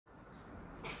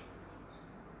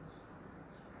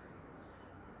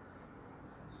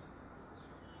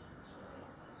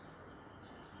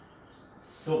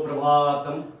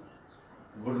Suprabhatam,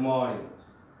 good morning.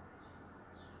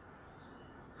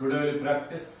 Today we will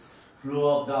practice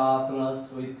flow of the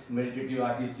asanas with meditative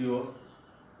attitude.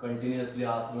 Continuously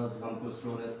asanas हमको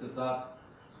slowness के साथ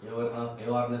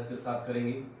awareness के साथ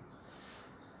करेंगे.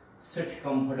 Sit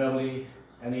comfortably,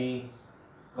 any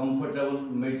comfortable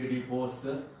meditative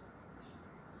posture.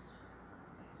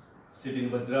 Sit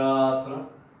in Vajrasana.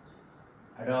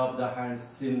 Adopt the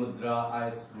hands in mudra,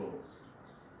 eyes closed.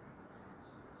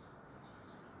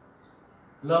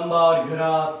 लंबा और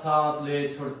गहरा सांस ले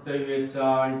छोड़ते हुए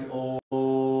चांट ओम.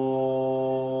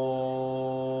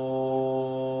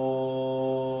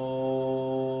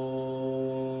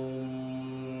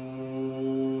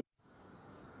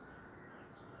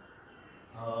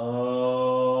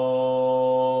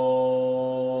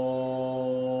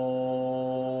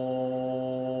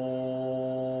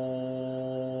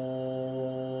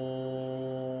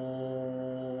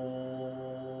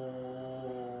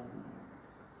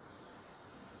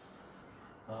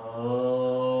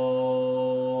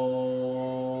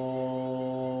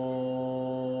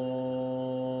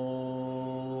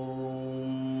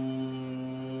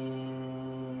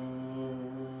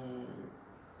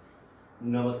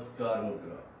 नमस्कार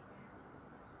मुद्रा.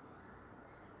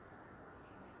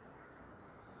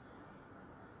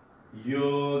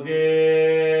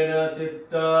 योगेन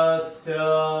चित्तस्य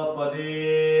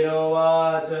पदेन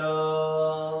वाचा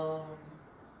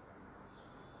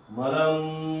मलं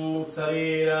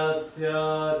शरीरस्य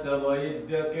च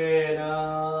वैद्यकेन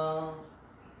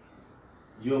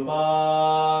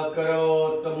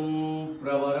योपाकरोतं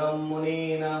प्रवरं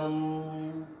मुनीनां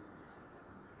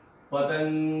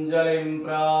पतंजलिं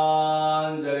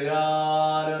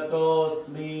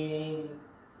प्राञ्जलिरानतोऽस्मि.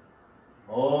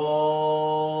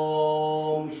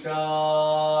 ओम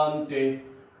शांति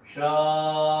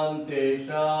शांति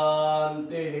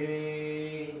शांति.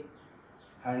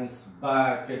 Hands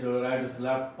back at your right to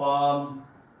left palm.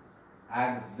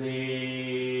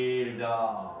 Exhale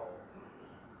down.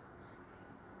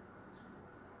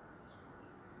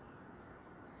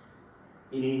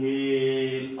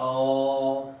 Inhale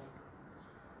off.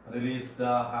 Release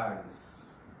the hands.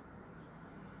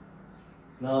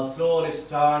 Now slowly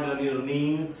stand on your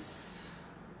knees.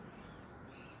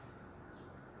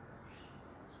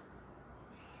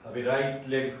 अभी right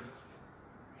leg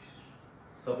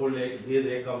support leg धीरे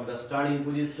धीरे come to the standing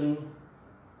position.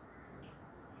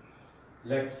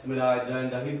 Legs मिला, join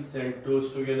the hips and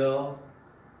toes together.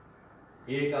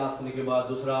 एक आसन के बाद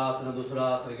दूसरा आसन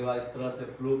के बाद इस तरह से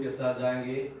फ्लो के साथ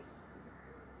जाएंगे.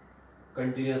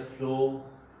 Continuous flow.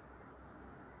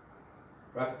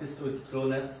 Practice with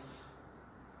slowness,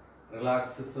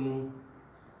 relaxation,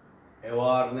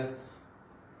 awareness,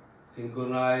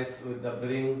 synchronize with the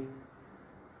breathing.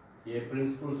 ये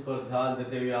principles पर ध्यान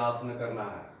देते हुए आसन करना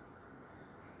है.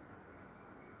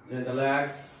 Then relax.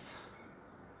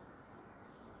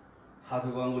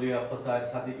 हाथों को अंगुलियां फंसाए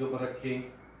छाती के ऊपर रखें.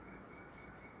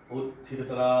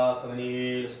 उत्थितासन.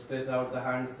 Stretch out the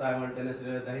hands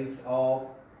simultaneously. The hands off.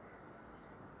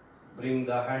 Bring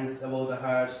the hands above the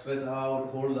head, stretch out,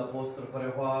 hold the posture for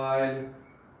a while.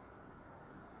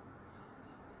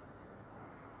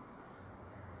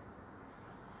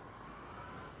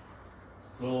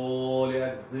 Slowly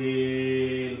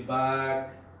exhale back.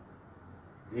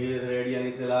 धीरे धीरे एड़ियां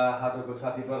नीचे ला, हाथों को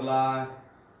छाती पर ला,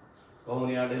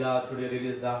 कोहनियां ढिला छोड़िए.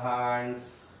 Release the hands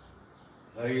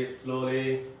very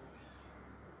slowly.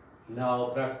 Now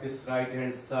practice right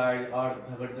hand side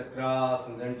Ardha Chakras.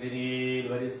 Gently kneel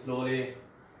very slowly.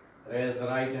 Raise the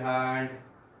right hand.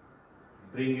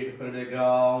 Bring it to the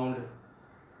ground.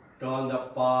 Turn the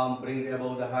palm. Bring it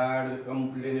above the head.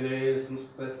 Completely release.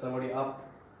 Press the body up.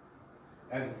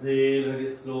 Exhale very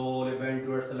slowly. Bend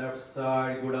towards the left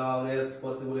side. Go down as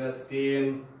possible as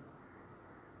can.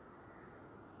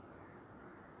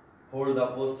 Hold the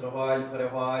posture for a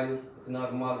while.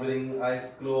 Normal breathing.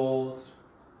 Eyes closed.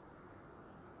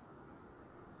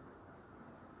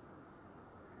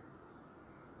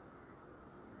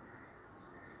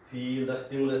 Feel the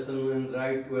stimulation in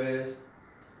right waist.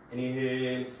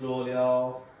 Inhale slowly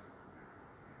off.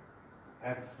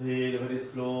 Exhale very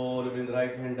slowly. Bring the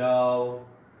right hand down.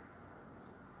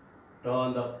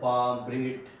 Turn the palm. Bring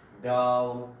it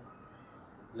down.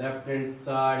 Left hand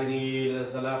side. Inhale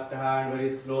as the left hand very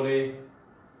slowly.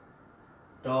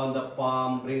 Turn the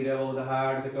palm. Bring it above the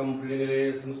head. Completely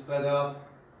release and stretch up.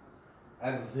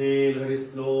 Exhale very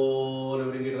slowly.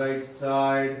 Bring it right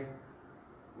side.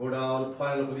 Go down,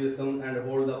 final position and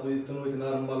hold the position with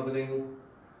normal breathing.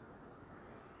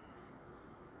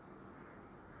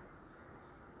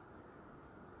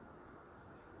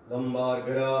 लंबा और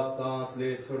गहरा सांस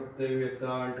ले छोड़ते हुए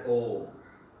chant Om.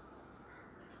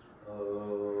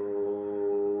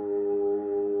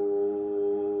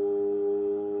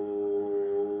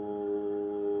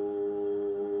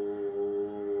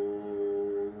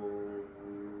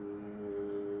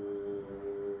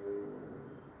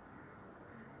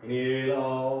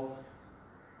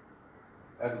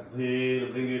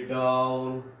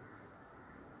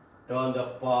 Turn the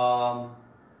palm.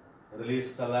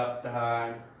 Release the left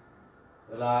hand.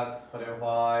 Relax for a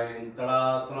while in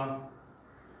Tadasana.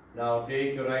 Now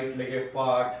take your right leg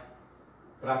apart.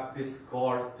 Practice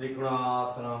called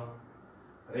Trikonasana.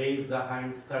 Raise the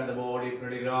hands at the body to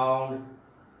the ground.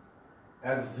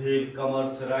 Exhale, कमर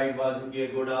से right बाजू की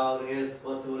go down as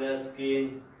possible as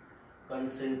skin.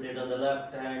 Concentrate on the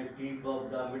left hand, tip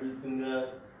of the middle finger,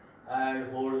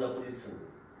 and hold the position.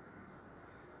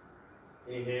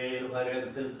 Inhale, while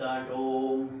exhale, chant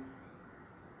Om.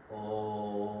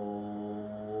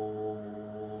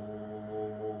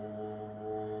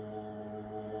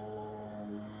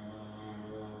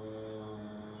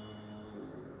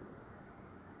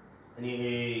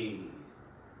 Inhale.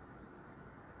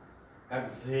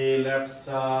 Exhale, left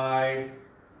side,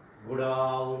 go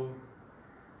down.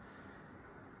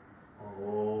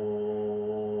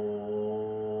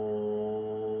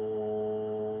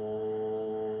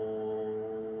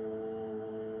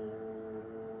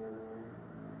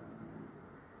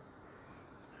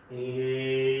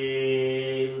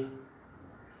 Inhale.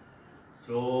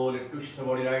 Slowly twist the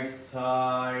body right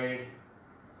side.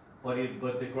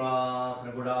 Paribhati cross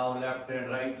and go down left and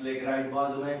right leg right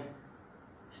bazu mein.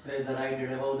 Stretch the right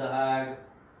hand above the head.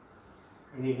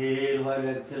 Inhale while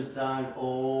exhale chant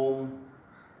Om.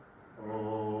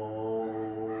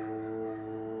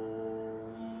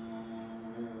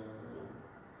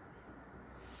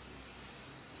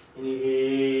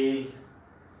 Inhale,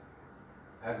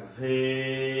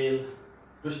 exhale,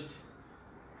 twist,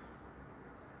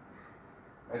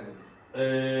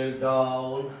 exhale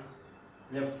down,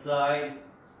 left side.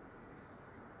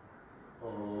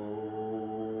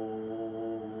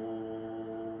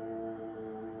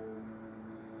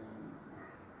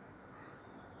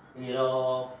 Inhale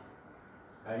off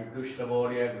and twist the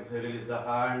body, exhale, release the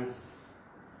hands.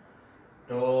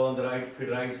 Turn the right foot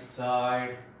right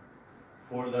side.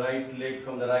 Fold the right leg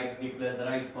from the right knee, place the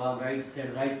right palm, right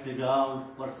side, right foot down.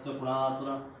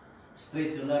 Parsvakonasana.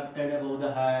 Stretch your left hand above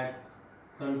the head.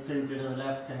 Concentrate on the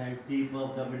left hand, tip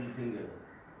of the middle finger.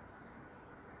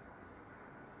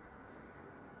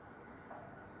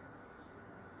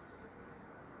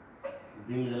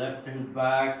 Bring the left hand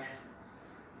back.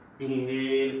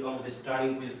 Inhale, come to the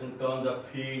standing position, turn the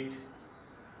feet.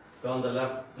 Turn the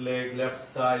left leg, left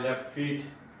side, left feet.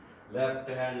 Left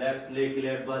hand, left leg,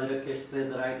 left body, stretch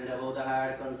the right hand above the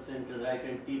head, concentrate right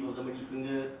hand, tip of the middle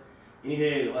finger.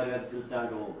 Inhale, while exhale,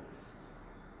 chant Om.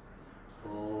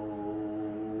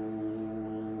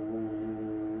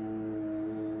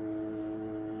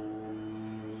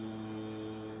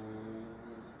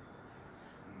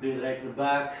 Bring the right hand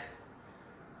back,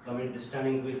 come into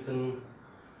standing position,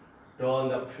 turn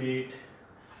the feet,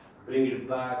 bring it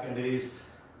back and release.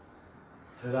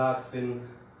 Relax in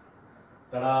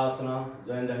Tadasana.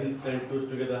 Join the heels and toes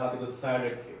together, हाथ को side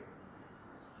रखिए.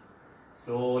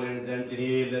 Slowly and gently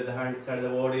kneel, let the hands side the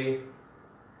body.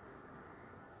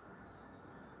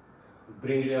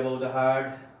 Bring it above the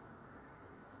head.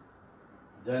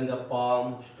 Join the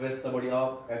palm, stretch the body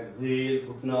up. Exhale,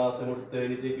 घुटना से मुड़ते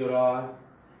नीचे की ओर आए.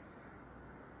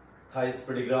 Thighs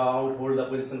to the ground. Hold the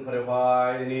position for a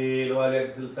while. Inhale, while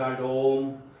exhale, chant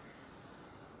Om.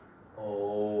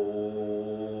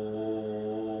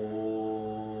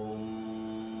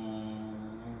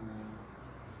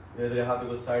 धीरे हाथों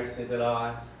को side से चला.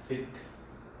 Sit.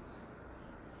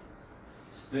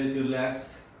 Stretch your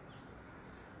legs.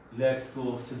 Legs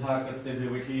को सीधा करते हुए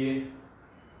बैठिए.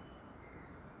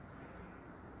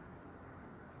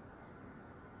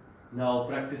 Now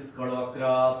practice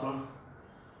Kadavakrasana.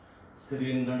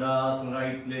 स्त्रीन दंडासन.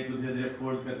 राइट लेग को धीरे धीरे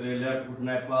फोल्ड करते हुए लेफ्ट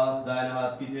घुटना पास, दाहिना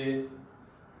हाथ पीछे.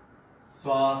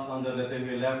 श्वास अंदर लेते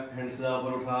हुए लेफ्ट हैंड से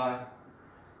ऊपर उठाए.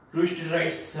 Twist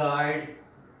right side.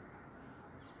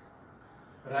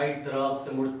 राइट तरफ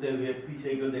से मुड़ते हुए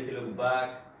पीछे को देखे लोग back.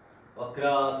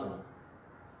 Vakrasana.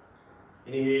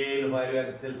 Inhale while you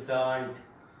exhale chant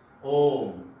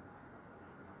Om.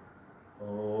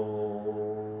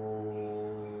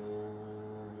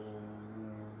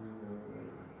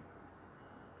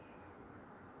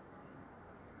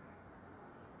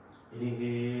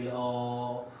 Inhale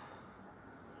off.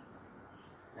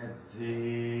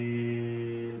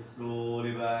 Exhale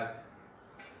slowly back.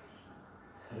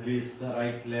 Release the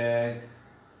right leg.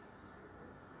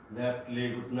 Left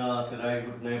leg घुटना से right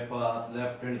घुटने पास.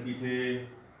 Left hand पीछे.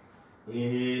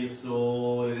 Inhale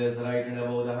slowly. Raise the right hand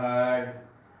above the head.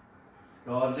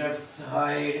 Turn left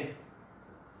side.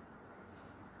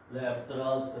 Left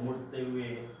तरफ से मुड़ते हुए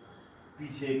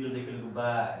पीछे को लेकर go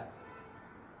back.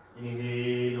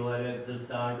 Inhale while exhale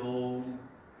chant Om.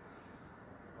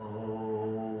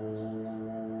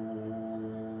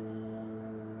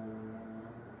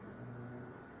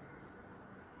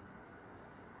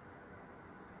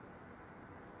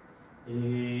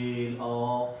 Inhale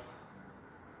off.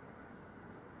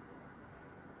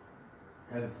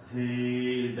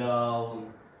 Exhale down.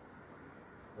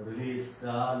 Release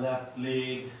the left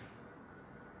leg.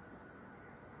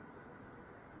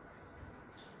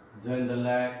 Join the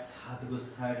legs. हाथ को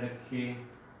side रखिए.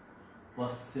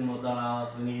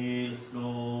 Paschimottanasana. Inhale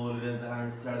slowly. Release the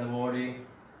hands side of the body.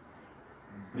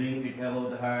 Bring it above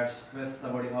the head. Stretch the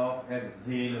body up.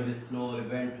 Exhale very slowly.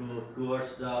 Bend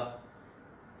towards the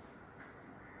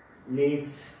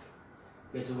knees.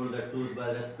 Catch hold the toes by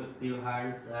respective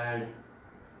hands and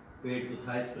पेट को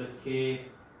thighs पर रखिए.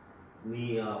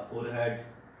 Knee forehead.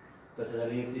 Touch the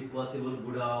knees if possible.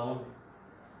 Go down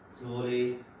slowly.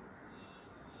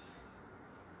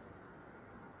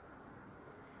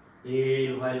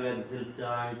 Inhale while you exhale.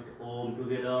 Chant Om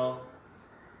together.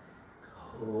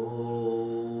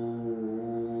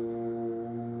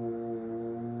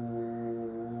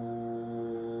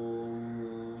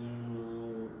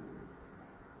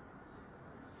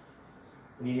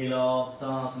 Inhale off,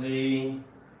 सांस लें.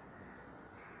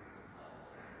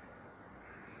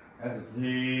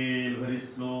 Exhale very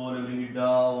slowly, bring it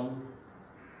down.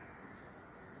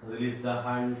 Release the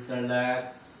hands and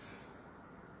legs.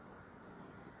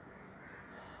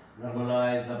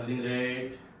 Normalize the breathing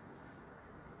rate.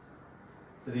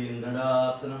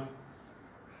 Asana.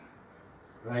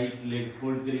 Right leg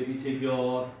fold करिए पीछे की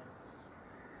ओर.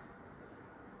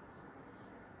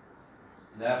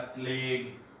 Left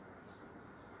leg.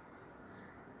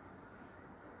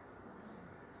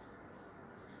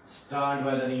 Stand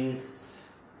by the knees.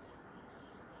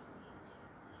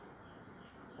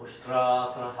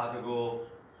 Ustrasana. हाथ को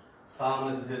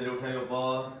सामने से धीरे-धीरे उठाइए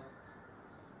ऊपर.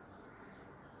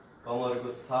 कमर को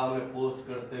सामने पोस्ट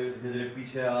करते हुए धीरे-धीरे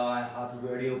पीछे आए. हाथ को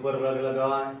एड़ी ऊपर रग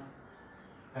लगाएं.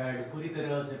 हेड पूरी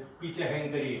तरह से पीछे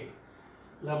हैंग करिए.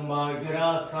 लंबा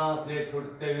गहरा सांस ले.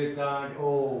 छोड़ते हुए chant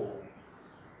O.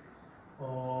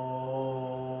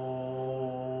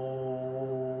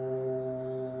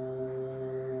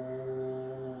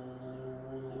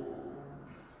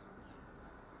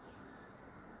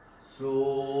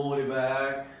 Slowly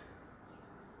back.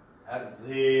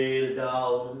 Exhale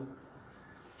down.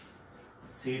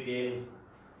 Sit in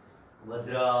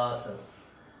Vajrasana.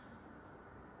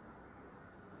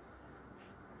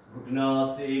 घुटना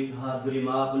से एक हाथ दूरी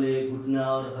माप ले.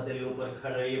 घुटना और हथेली ऊपर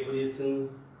खड़ा रहिए. Position.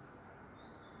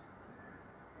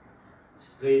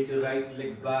 Stretch your right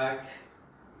leg back.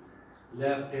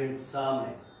 Left hand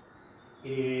सामने.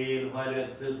 Inhale while you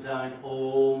exhale chant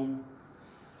Om.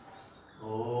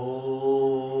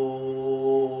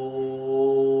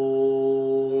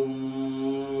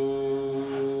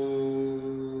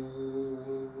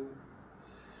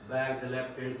 Back the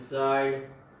left hand side.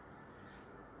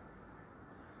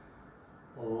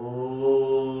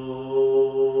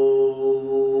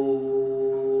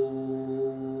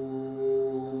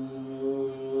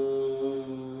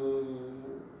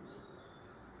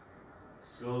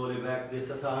 Slowly back this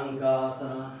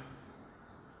Asana.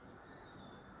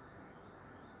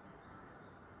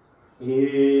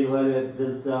 Inhale while you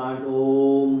exhale chant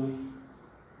Om.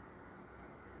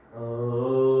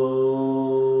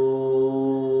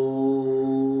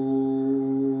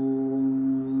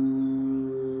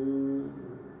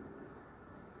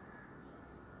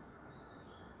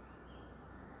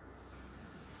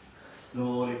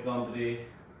 Slowly come to the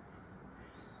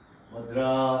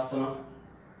Vajrasana.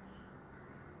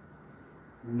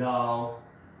 Now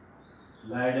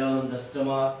lie down on the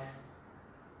stomach.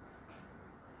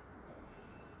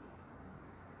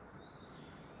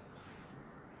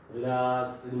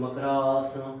 Relax in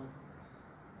Makarasana.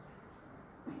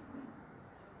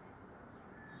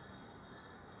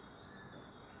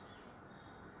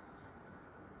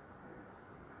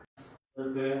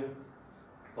 Okay,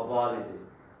 Kapaliti.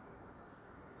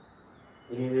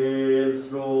 Inhale,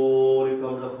 slowly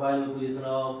come to the final position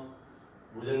of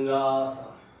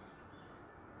Bhujangasana.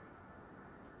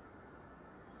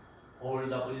 Hold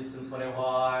the position for a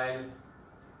while.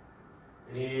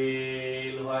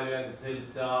 Inhale while you exhale,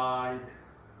 chant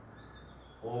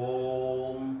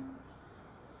Om.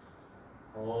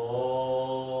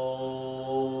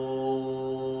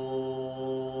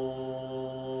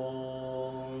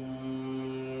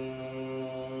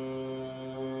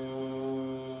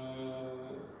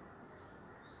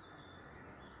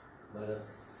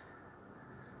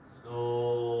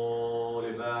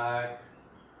 Slowly back.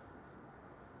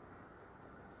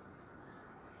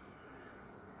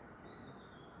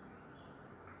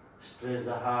 Stretch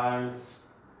the hands.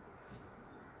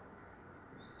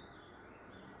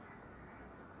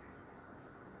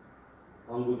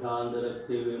 अंगूठा अंदर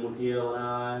रखते हुए मुठिया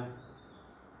बनाएं.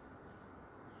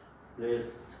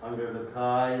 Place under the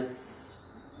thighs.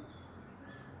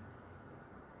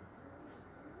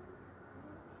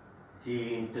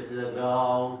 Chin touches the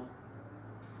ground.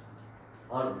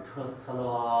 Ardha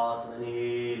Salvasana.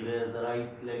 Inhale, raise the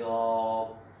right leg up.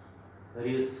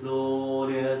 Very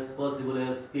slowly as possible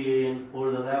as skin.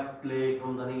 Pull the left leg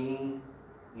from the knee.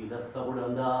 Give the support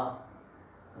on the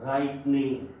right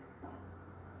knee.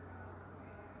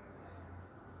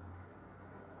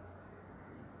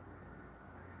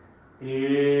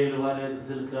 Inhale while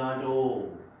exhale, chant Om.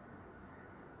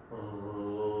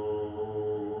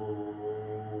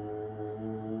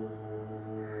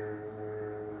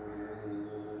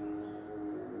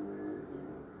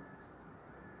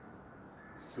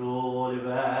 Slowly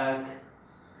back.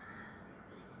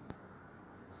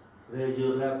 Raise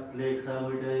your left leg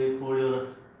simultaneously. Pull your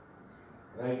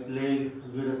right leg.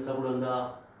 Give the support on the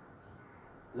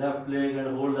left leg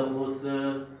and hold the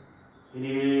posture.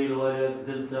 Inhale while you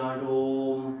exhale, chant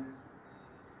Om.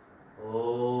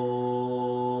 Om.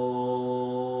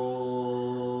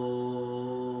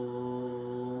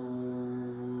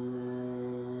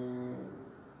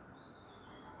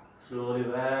 Slowly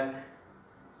back.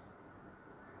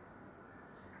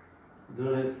 Do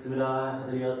the next similar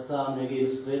Asana again,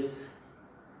 stretch.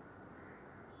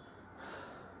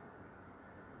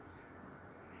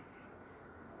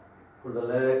 Pull the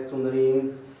legs from the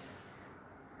knees.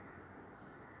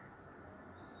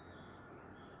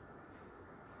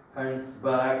 Hands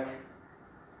back.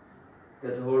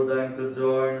 Get hold the ankle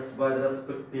joints by the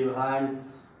respective hands.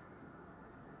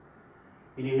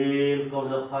 Inhale, come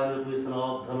to the final position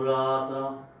of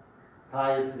Dhanurasana.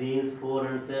 Thighs, knees,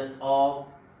 forehead, chest up.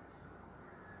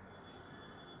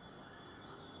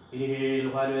 Inhale,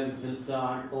 while you exhale,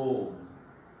 chant Om.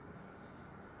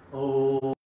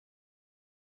 Om.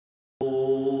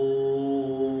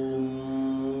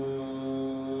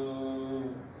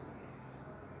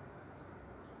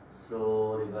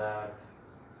 Slowly back.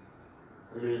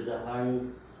 Release the hands.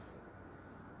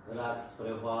 Relax for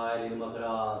a while in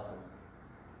Makarasana.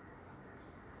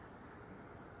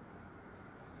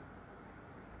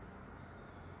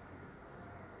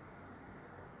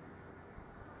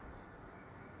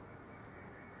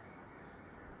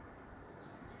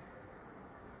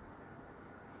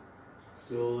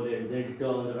 Slowly and then turn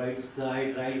on the right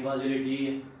side, right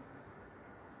vagility.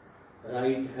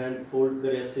 Right hand fold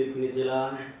करे सिर के नीचे ला.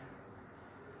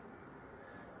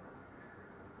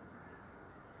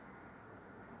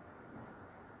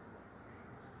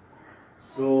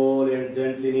 Slowly and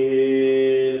gently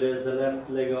inhale, raise the left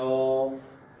leg off.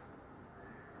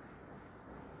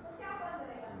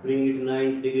 Bring it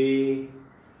 90 degree.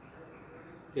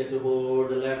 Catch a hold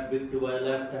the left big toe by the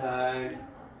left hand.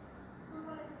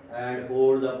 And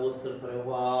hold the posture for a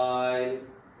while.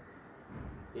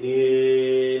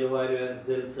 Inhale while you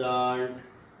exhale, chant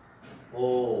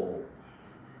Om.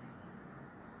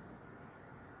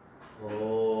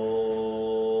 Om.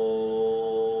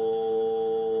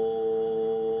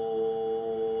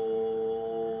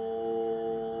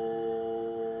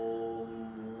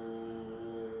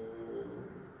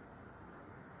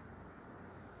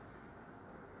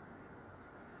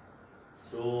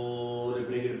 Slowly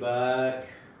bring it back.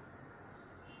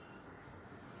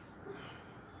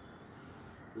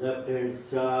 Left hand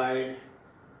side.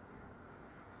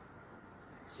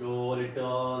 Slowly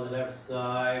turn the left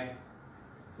side.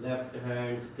 Left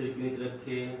hand सिर के नीचे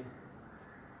रखे.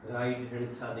 Right hand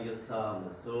छाती के सामने.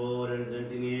 Slowly and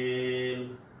gently inhale.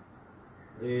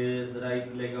 Raise the right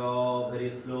leg up very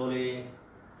slowly.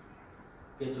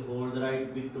 Catch hold the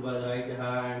right big toe by the right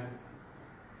hand.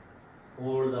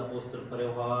 Hold the posture for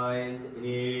a while.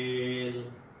 Inhale.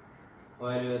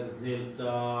 While you exhale,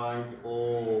 chant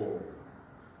Om.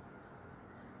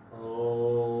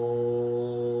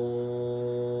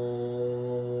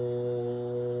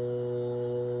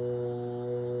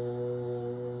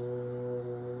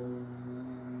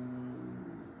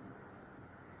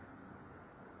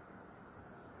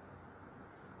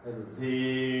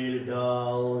 Exhale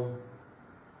down,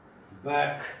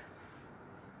 back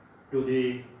to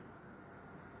the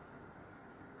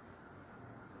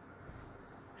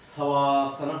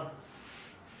Savasana.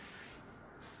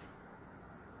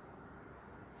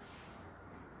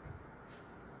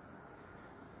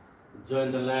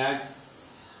 Join the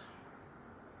legs,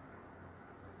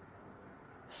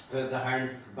 stretch the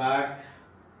hands back.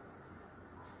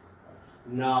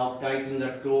 Now tighten the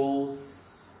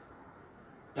toes,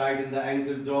 tighten the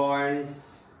ankle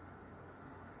joints,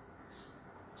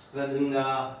 strengthen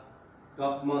the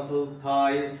cup muscle,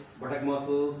 thighs, buttock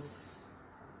muscles.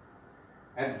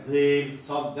 Exhale,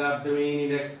 soft the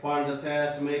abdomen, expand the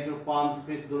chest, make your palms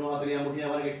pinch, दोनों हथेलियां मुट्ठियां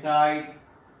बन के tight.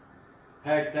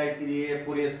 Head tight कीजिए,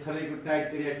 पूरे शरीर को tight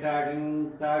करिए, टाइटिंग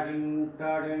टाइटिंग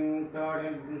टाइटिंग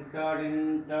टाइटिंग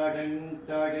टाइटिंग टाइटिंग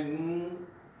टाइटिंग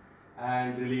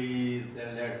and release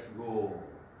and let's go.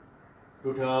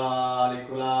 Totally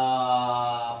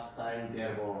collapse the entire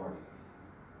body.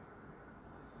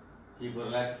 Keep your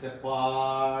legs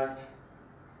apart,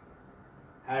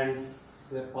 hands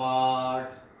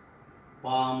apart,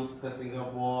 palms facing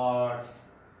upwards.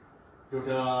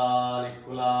 Totally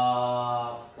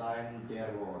collapse the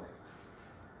entire body.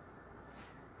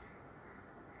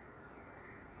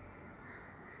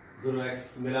 दोनों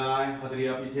legs मिलाएं,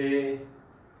 हथेलियां पीछे.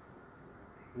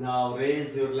 Now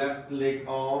raise your left leg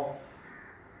off.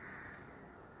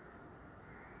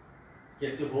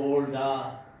 Get to hold the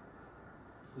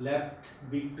left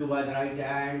big toe by the right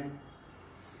hand.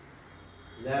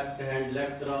 Left hand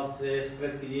left तरफ से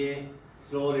stretch कीजिए.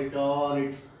 Slowly turn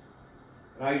it.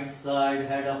 Right side,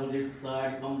 head opposite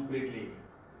side completely.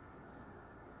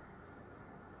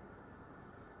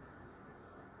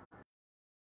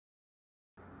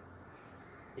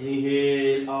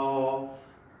 Inhale off.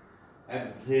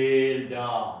 Exhale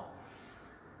down.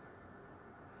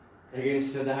 Again,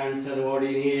 stretch the hands to the body.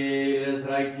 Inhale, raise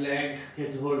right leg.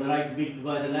 Catch hold the right big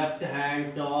by the left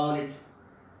hand. Turn it.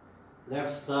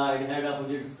 Left side, head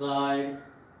opposite side.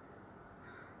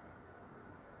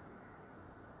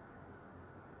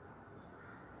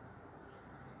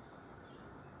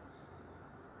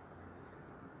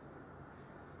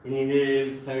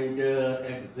 Inhale, center.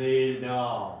 Exhale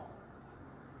down.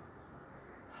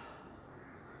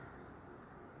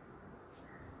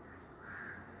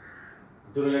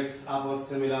 दोनों legs आपस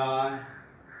से मिलाएं,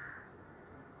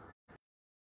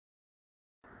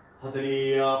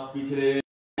 हथेलियां पीछे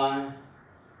लाएं.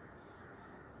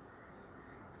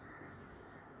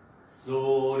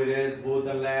 Slowly raise both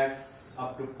the legs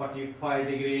up to 45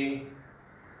 degree.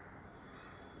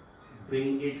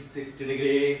 Bring it 60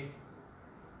 degree,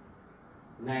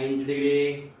 90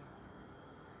 degree.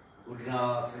 घुटना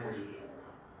से मुड़िए.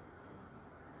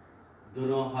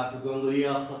 दोनों हाथों को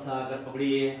अंगुलियां फंसा कर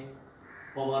पकड़िए.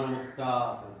 पवन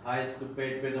मुक्तासन. थाइस को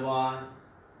पेट पे दबाएं,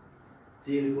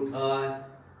 चीन को उठाएं,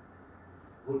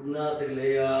 घुटना तक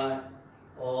ले आए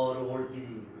और होल्ड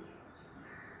कीजिए.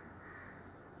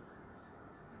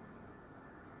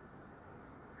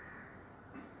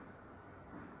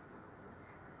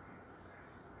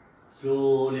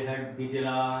 स्लोली हेड नीचे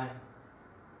लाएं.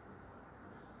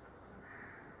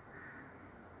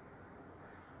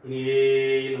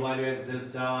 Inhale while you exhale,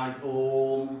 chant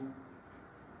Om.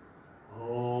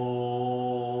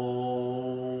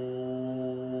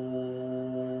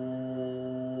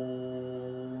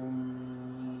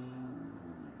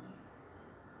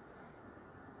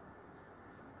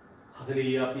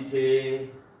 हथेलियां पीछे,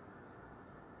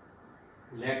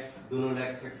 लेग्स दोनों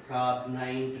लेग्स एक साथ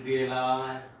 90 डिग्री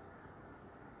लाएं.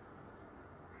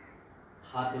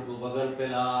 हाथों को बगल पे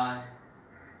लाएं.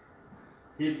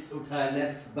 हिप्स उठाए,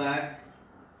 लेग्स बैक.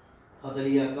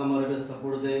 हथेलियां कमर पे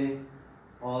सपोर्ट दें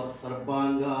और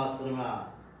सर्वांग आसन में आए.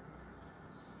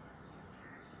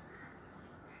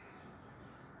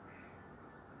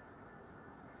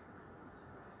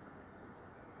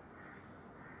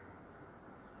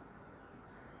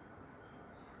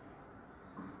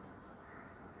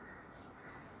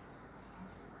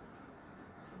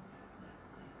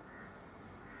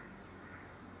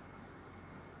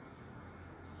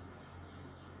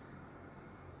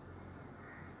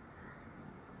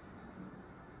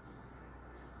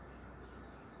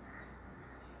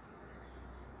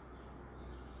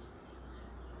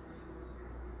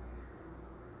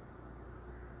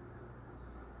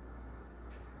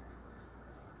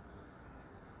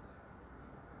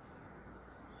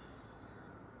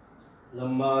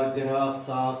 लंबा और गहरा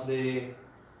सांस ले,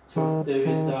 छोड़ते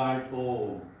हुए chant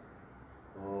Om.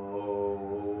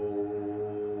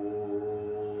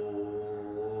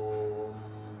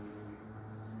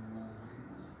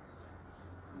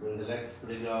 Bring the legs to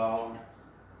the ground.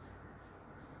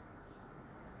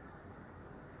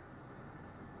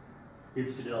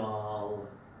 Hips down.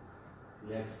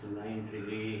 Legs 90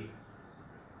 degree.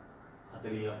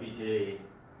 हथेलियां पीछे.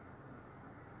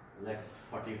 Legs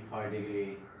 45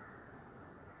 degree.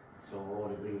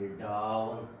 Slowly bring it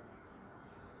down.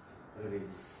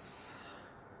 Release.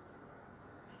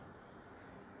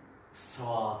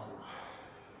 Swasana.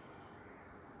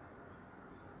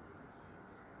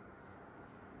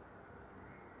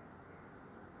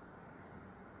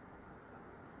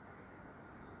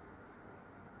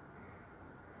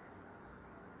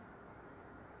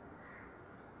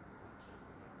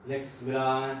 Legs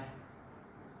मिलाएं.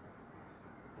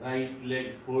 राइट लेग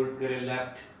फोल्ड करें,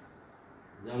 लेफ्ट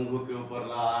जंघों के ऊपर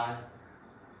लाएं.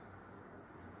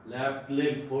 लेफ्ट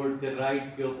लेग फोल्ड के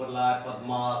राइट के ऊपर लाए,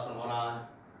 पद्मासन बनाए.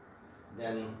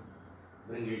 Then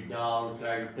bring it down.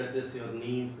 Try to touches your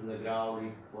knees in the ground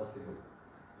if possible.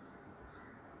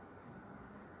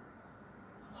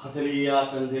 हथेलियां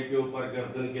कंधे के ऊपर,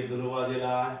 गर्दन के दोनों बाजू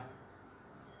लाए.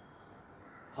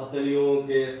 हथेलियों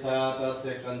के सहायता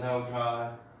से कंधा उठाए.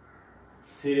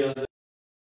 सिर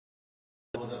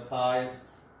over the thighs.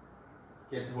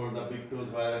 Catch hold the big toes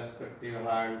by respective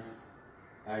hands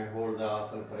and hold the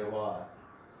asana for a while.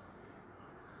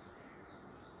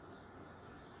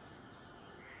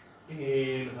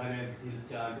 Inhale and exhale,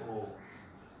 chant Om.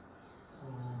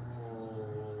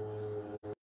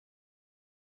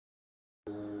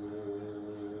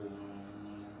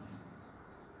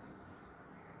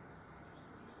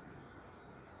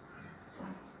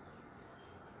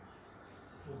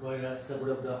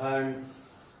 Separate of the hands.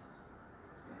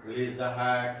 Release the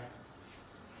head.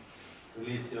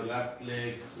 Release your left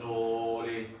leg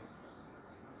slowly.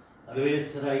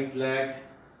 Release right leg.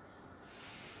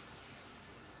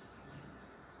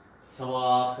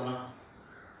 Savasana.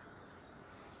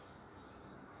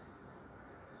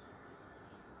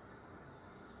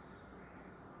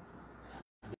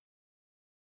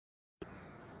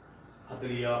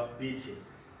 हथेलियां पीछे.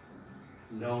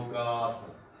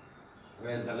 नौकासन.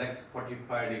 Raise the legs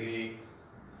 45 degree.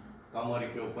 कमर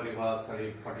के ऊपर ही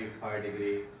शरीर 45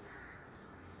 degree.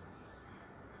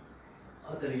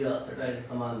 हथेलियां चटाई के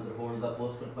समान. Hold the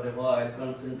posture for a while.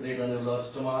 Concentrate on your lower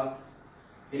stomach.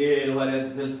 Inhale while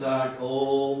exhale, chant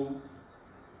Om.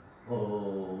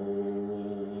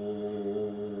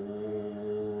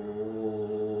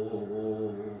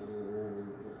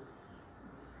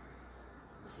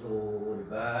 Slowly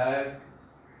back.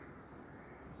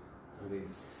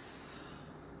 Release.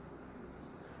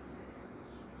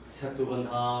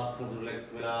 शत्रुबंधासन. Relax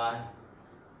मिलाए.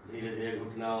 धीरे धीरे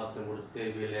घुटना से मुड़ते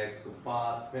हुए लेग्स को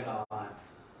पास में लाए.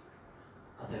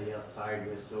 हथेलियां साइड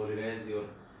में. Slowly raise your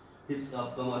hips up.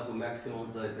 कमर को मैक्सिमम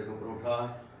ऊंचाई तक ऊपर उठाए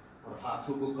और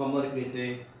हाथों को कमर के नीचे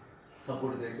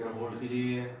सपोर्ट देकर होल्ड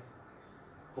कीजिए.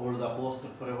 Hold the posture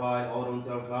for a while. और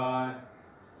ऊंचा उठाए.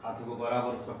 हाथों को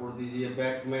बराबर सपोर्ट दीजिए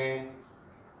बैक में.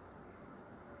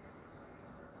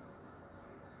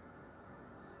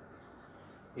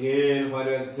 Inhale while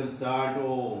you exhale, chant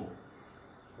Om.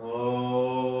 Om.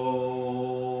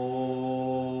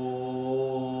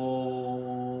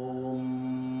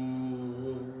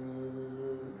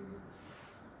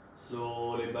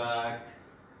 Slowly back.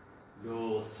 Do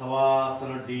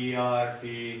Savasana DRT,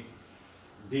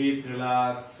 deep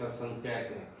relaxation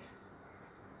technique.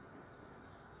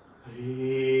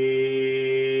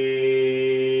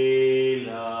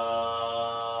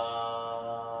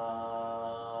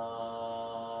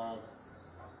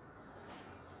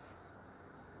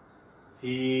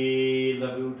 Feel the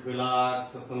beautiful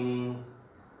relaxation in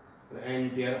the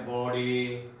entire body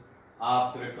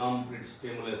after complete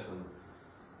stimulations.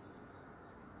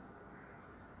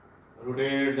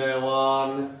 Rotate the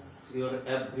awareness your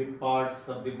every parts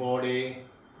of the body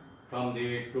from the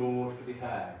toes to the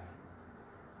head.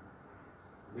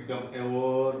 Become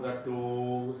aware of the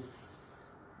toes.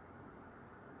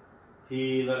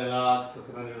 Feel the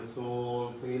relaxation in your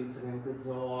soles, heels and ankle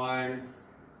joints.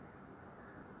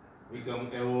 Become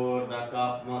aware of the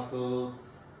calf muscles,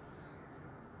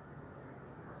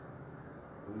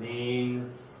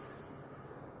 knees,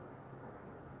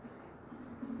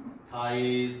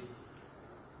 thighs,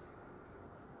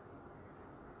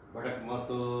 buttock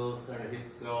muscles and hip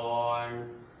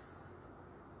joints,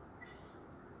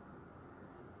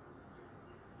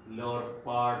 lower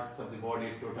parts of the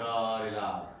body totally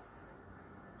relax.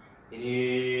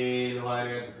 Inhale while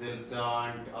you exhale,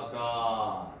 chant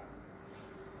Akar.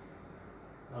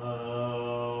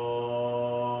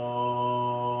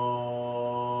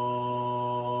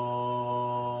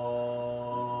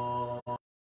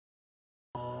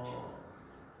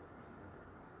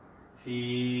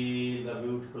 Feel the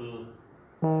beautiful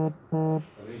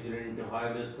regenerative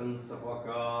vibrations of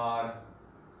Akar,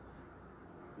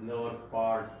 lower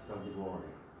parts of the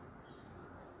body.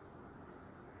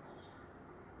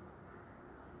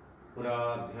 पूरा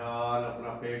ध्यान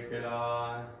अपना पेट पे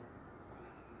लाए.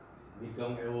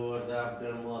 Become aware of the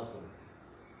abdominal muscles.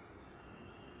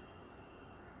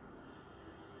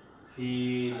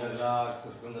 Feel the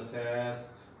relaxation from the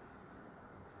chest.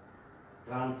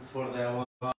 Transfer the awareness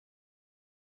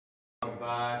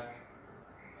back,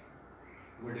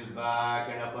 middle back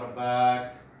and upper back.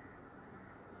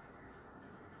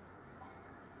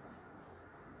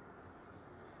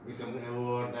 Become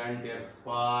aware of the entire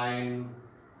spine.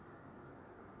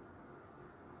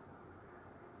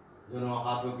 दोनों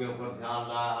हाथों के ऊपर ध्यान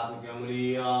लाए. हाथों की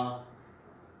उंगलियां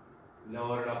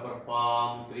lower and upper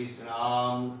palms, wrist and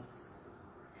arms,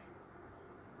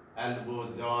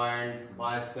 elbow joints,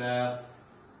 biceps,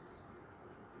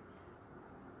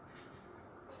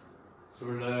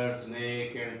 shoulders,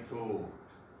 neck and throat.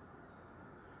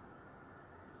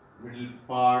 Middle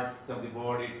parts of the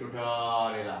body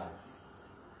totally relax.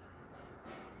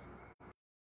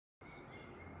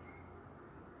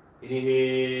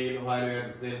 Inhale while you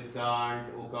exhale, chant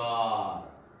Ukar.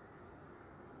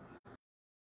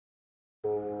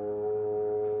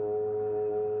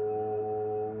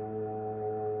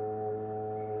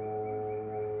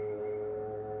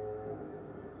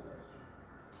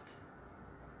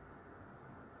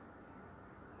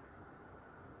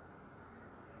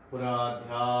 पूरा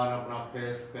ध्यान अपना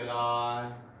फेस पे लाए.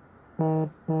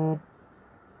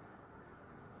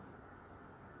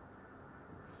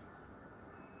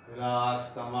 Relax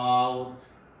the mouth.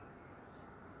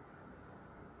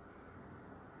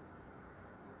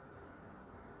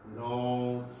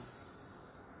 Nose.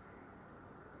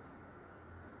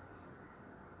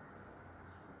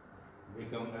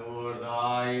 Become aware of the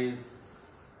eyes.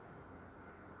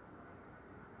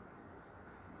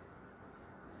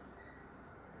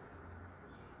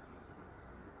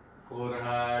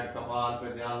 Forehead, कपाल पे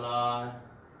ध्यान लाए.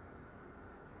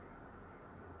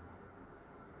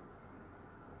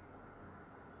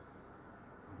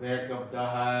 Back of the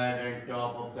head and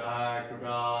top of the head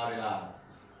totally relax.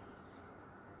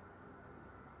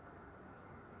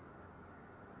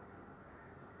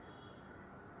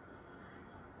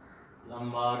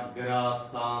 लंबा गहरा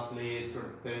सांस लिए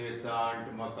छुटते हुए चांट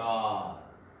मकार.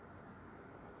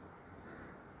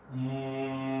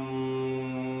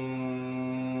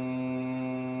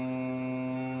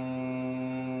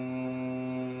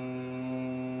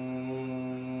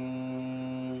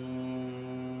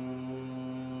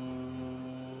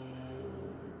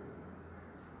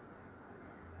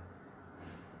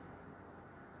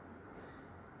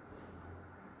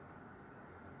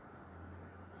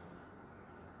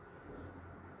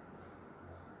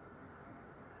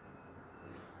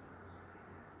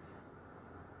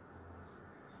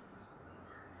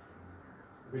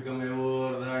 Become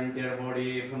aware of the entire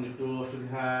body from the toes to the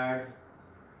head.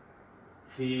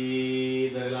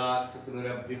 Feel the relaxation of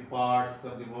every parts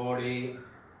of the body.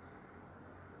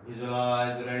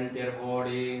 Visualize your entire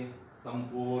body.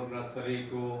 संपूर्ण शरीर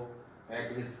को एक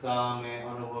हिस्सा में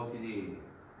अनुभव कीजिए.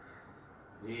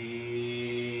 Relax.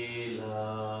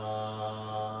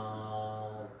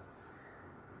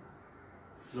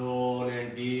 Slowly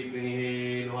and deep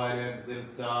inhale while you exhale,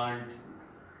 chant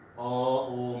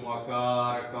Om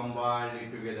Akar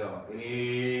combined together.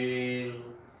 Inhale.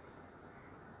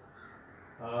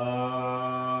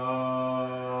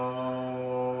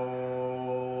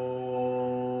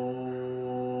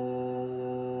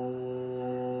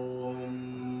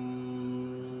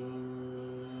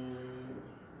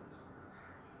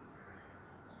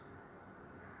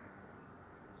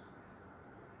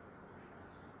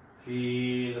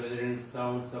 Feel the resonant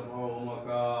sounds of Om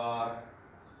Akar,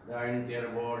 the entire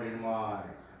body and mind.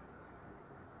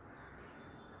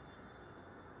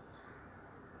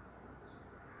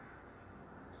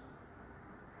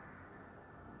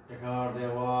 Take out the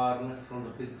awareness from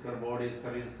the physical body,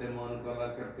 शरीर से मन को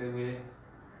अलग करते हुए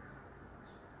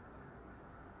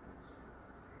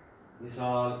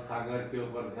विशाल सागर के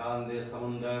ऊपर ध्यान दे.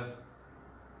 समुंदर.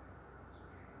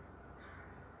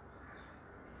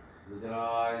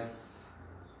 Visualize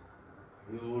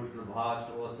beautiful vast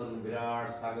ocean. Virat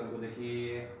सागर को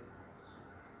देखिए.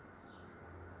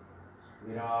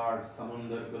 विराट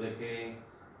समुंदर को देखें.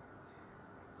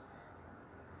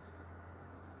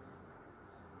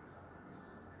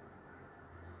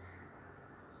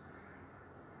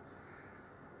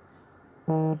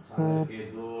 सागर के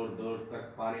दूर दूर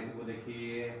तक पानी को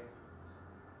देखिए.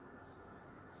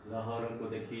 लहरों को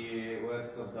देखिए.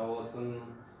 waves of the ocean.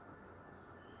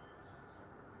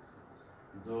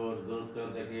 दूर दूर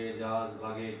तक देखिए. जहाज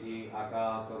लगे कि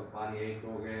आकाश और पानी एक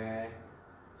हो गए हैं.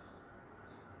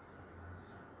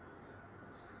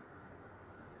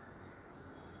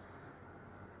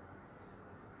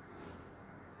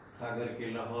 सागर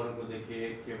की लहरों को देखिए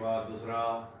एक के बाद दूसरा.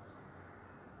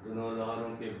 दोनों लहरों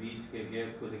के बीच के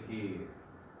गैप को देखिए.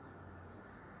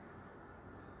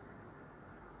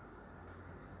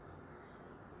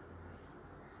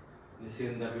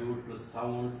 Listen the beautiful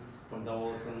sounds from the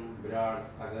ocean. Virat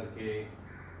सागर के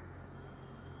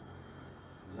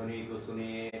ध्वनि को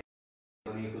सुनिए.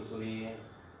 ध्वनि को सुनिए.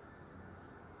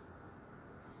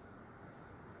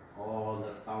 All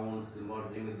the sounds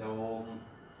emerging with the Om.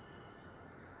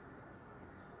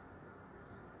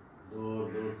 दूर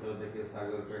दूर तक देखिए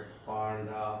सागर को expand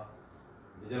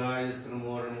Visualize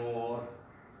more and more.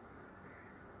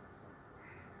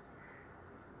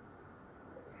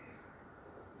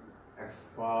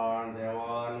 Expand the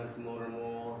awareness more and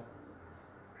more.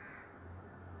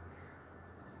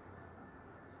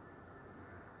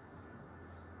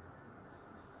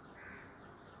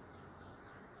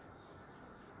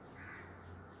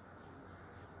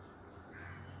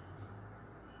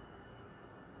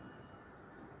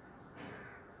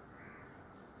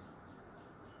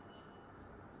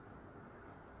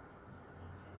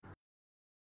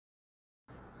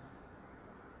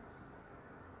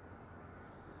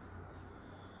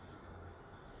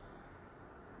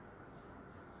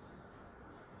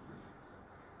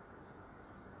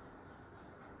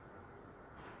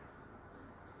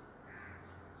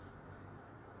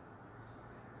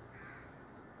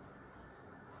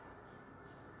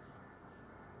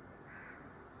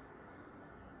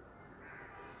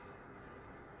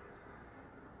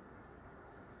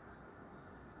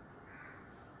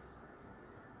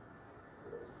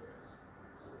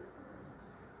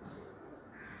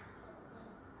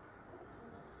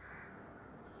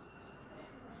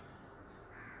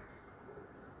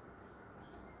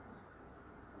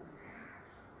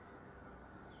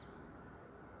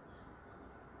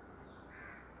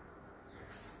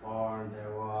 Expand the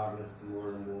awareness more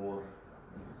and more.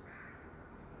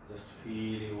 Just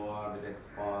feel your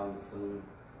expansion.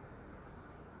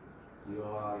 You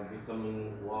are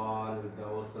becoming one with the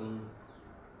ocean.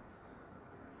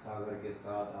 सागर के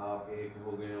साथ आप एक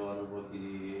हो गए और अनुभव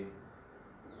कीजिए.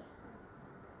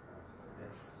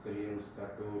 Experience the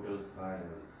total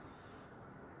silence.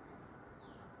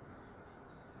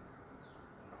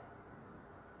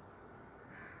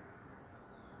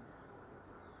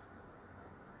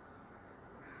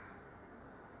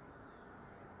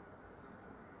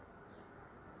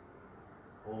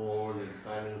 Hold in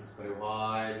silence for a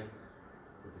while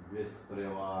with blissful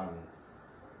awareness.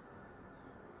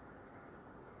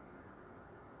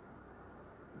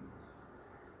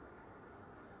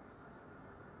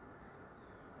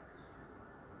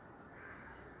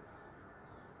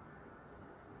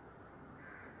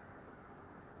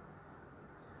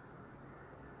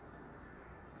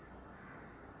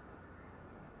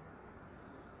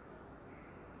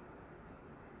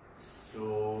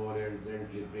 Slowly and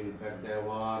gently bring back the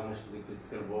awareness to the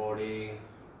physical body.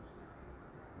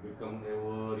 Become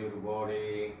aware of your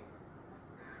body.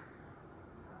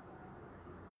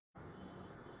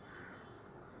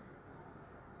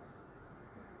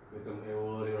 Become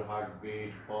aware of your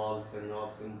heartbeat, pulse and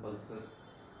nerve impulses.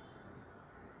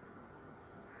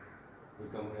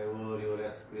 Become aware of your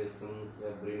respirations,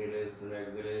 every inhalation and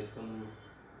exhalation.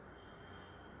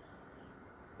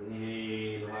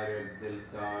 Inhale, while exhale,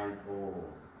 chant Om.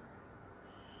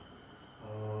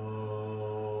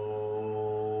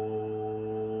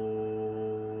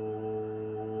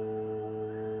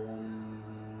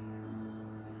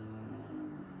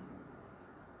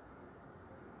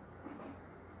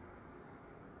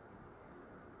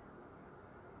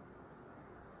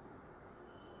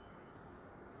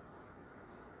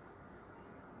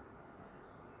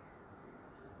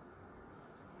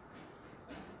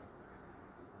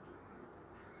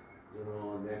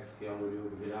 Next क्या मुड़ियों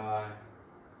को हिलाए.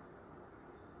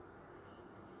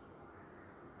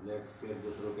 Legs फिर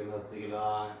दूसरों के नज़दीक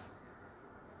लाए.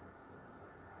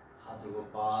 हाथों को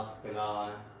पास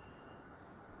फैलाएं.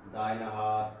 दाहिना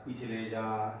हाथ पीछे ले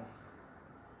जाए.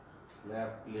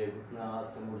 लेफ्ट लेग घुटना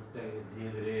से मुड़ते हुए धीरे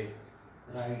धीरे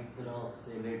राइट तरफ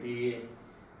से लेटिए.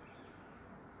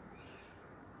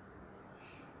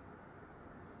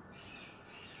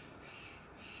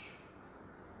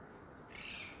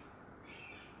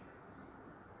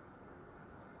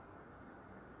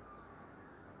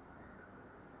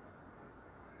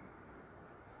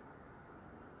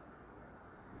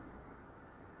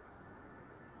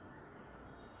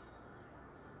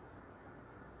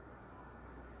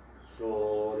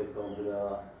 Slowly come to the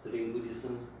sitting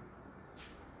position.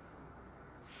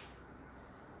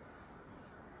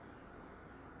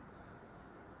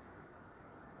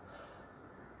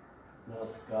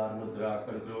 Namaskar Mudra.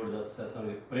 Conclude the session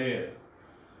with prayer.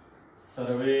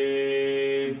 Sarve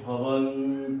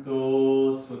bhavantu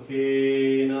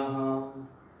sukhinah.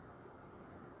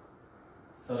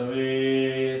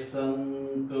 Sarve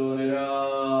santu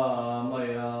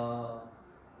niramaya.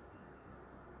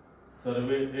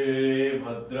 सर्वे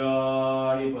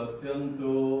भद्राणि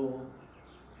पश्यन्तु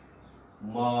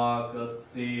मा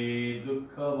कश्चित्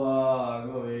दुःखभाग्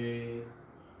भवेत्.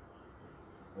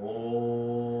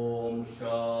 ओम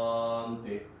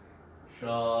शांति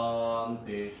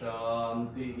शांति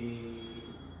शांति.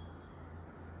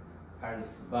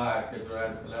 Hands back, get your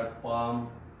hands left palm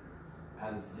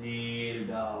and seal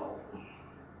down.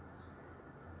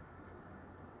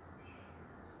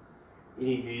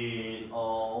 Inhale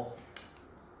off.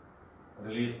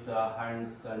 Release the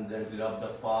hands and gently rub the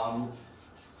palms.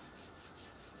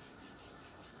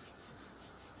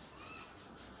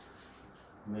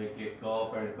 Make a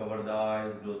cup and cover the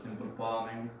eyes. Do simple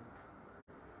palming.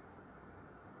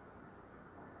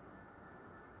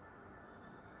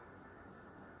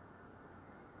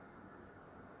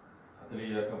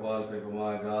 हथेली या कपाल पे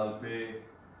घुमाए गाल पे.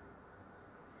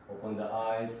 Open the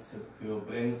eyes, few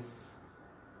blinks.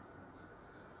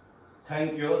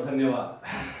 Thank you.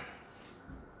 धन्यवाद.